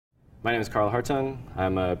My name is Carl Hartung.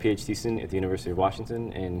 I'm a PhD student at the University of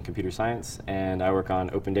Washington in computer science, and I work on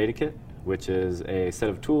opendata Kit, which is a set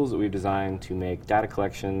of tools that we've designed to make data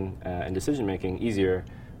collection and decision making easier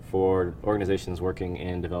for organizations working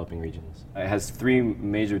in developing regions. It has three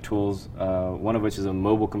major tools, one of which is a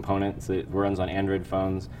mobile component that runs on Android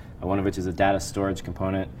phones, one of which is a data storage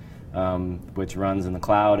component which runs in the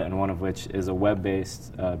cloud, and one of which is a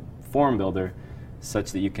web-based form builder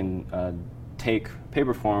such that you can take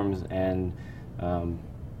paper forms and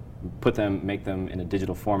make them in a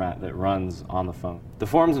digital format that runs on the phone. The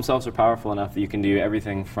forms themselves are powerful enough that you can do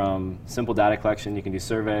everything from simple data collection, you can do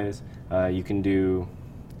surveys, you can do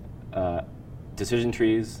decision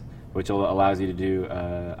trees, which allows you to do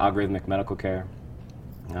algorithmic medical care.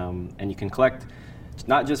 And you can collect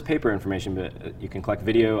not just paper information, but you can collect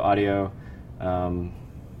video, audio, and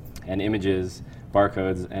images,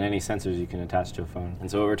 barcodes, and any sensors you can attach to a phone.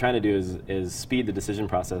 And so what we're trying to do is speed the decision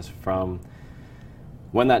process from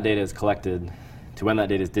when that data is collected to when that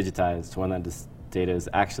data is digitized to when that data is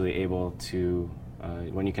actually able to,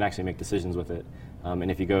 when you can actually make decisions with it.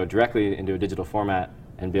 And if you go directly into a digital format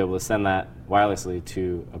and be able to send that wirelessly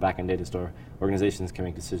to a back-end data store, organizations can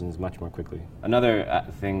make decisions much more quickly. Another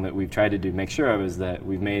thing that we've tried to make sure of is that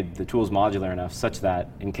we've made the tools modular enough such that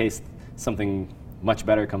in case something much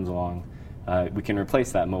better comes along, we can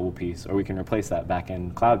replace that mobile piece, or we can replace that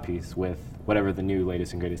back-end cloud piece with whatever the new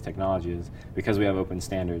latest and greatest technology is, because we have open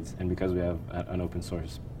standards and because we have an open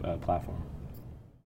source platform.